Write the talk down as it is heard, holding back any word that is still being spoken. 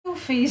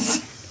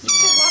selfies. She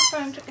took my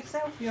phone, took a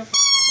selfie of it.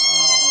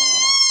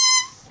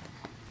 Oh.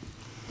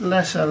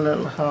 Bless her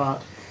little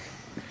heart.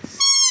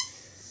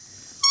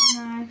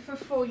 No, for a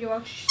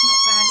 4-year-old, she's not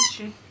bad, is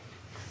she?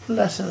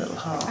 Bless her little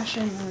heart.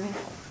 Actually, no.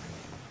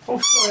 Oh,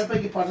 sorry, I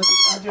beg your pardon.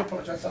 I do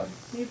apologise, darling.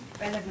 You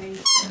better be.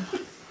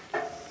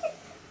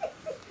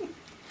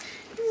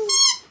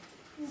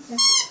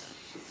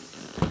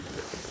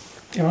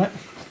 You alright?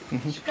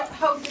 She's got the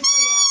whole degree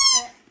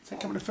outfit. Is that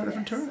coming to photo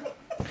from Tura?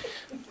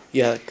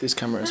 Yeah, this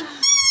camera is.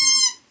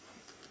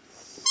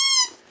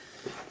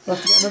 We'll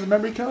have to get another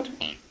memory card.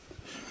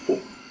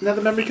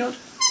 Another memory card?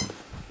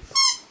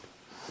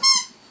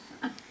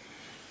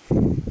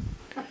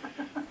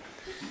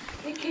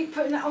 You keep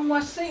putting that on my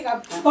seat.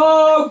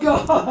 Oh,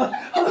 God!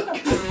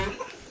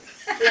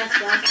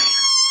 Bless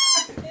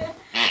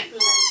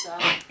her.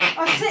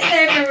 I'll sit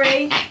there,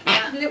 Marie.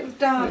 Little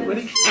darling.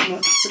 Ready?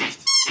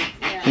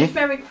 Yeah. It's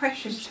very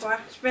precious to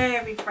us.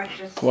 Very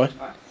precious. Why?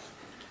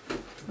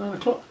 9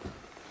 o'clock.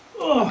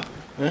 Oh!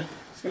 Yeah?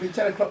 It's going to be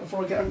 10 o'clock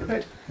before I get home to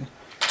bed.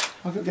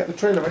 I've got to get the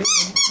trailer ready.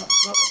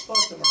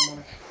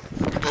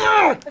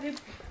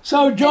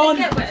 So, John,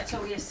 Did it get wet at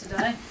all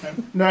yesterday?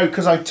 No,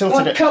 because I tilted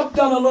that it. cup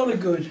done a lot of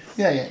good.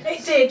 Yeah, yeah.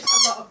 It did a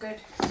lot of good.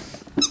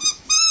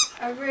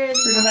 I really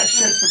Been in that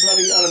shed for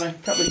bloody, I don't know,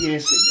 a couple of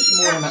years. It's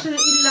more than that.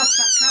 absolutely love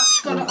that cup.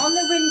 She's got it on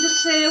the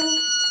windowsill.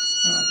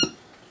 Right.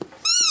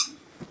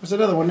 There's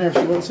another one there if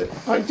she wants it.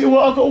 I can do.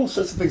 I've got all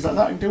sorts of things like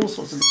that. I can do all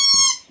sorts of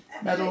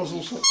things. Medals,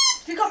 all sorts.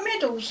 Have you got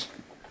medals?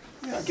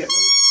 Yeah, I get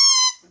medals.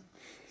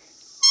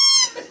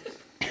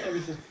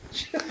 Everything.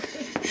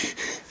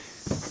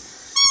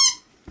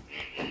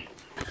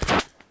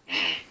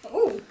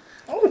 Oh,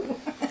 oh.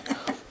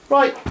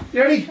 Right,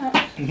 you ready?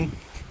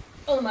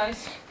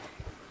 Almost.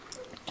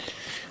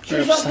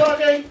 Shoes up,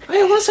 Barney.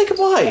 Hey, I want to say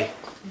goodbye.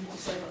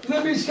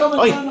 Libby's coming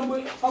Oi. down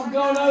and I'm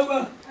going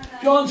over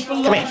John's for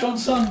lunch on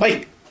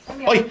Sunday.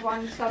 Oi,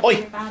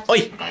 oi,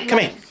 oi, come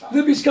here.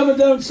 Libby's coming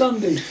down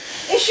Sunday.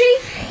 Is she?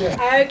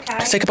 Yeah.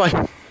 Okay. Say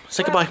goodbye.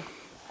 Say goodbye.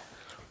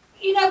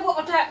 You know what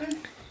would happen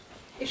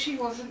if she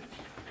wasn't?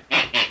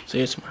 See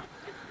you tomorrow.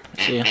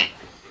 See you.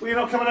 Well, you're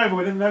not coming over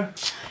with him, though?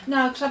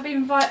 No, because I've been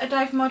invited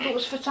over my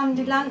daughter's for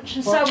Sunday lunch,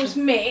 and so was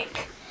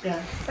Mick.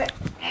 Yeah. But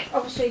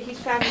obviously his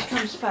family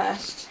comes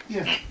first.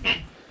 Yeah.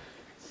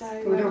 So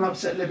But we don't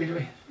upset Libby, do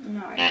we?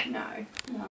 no, no, no.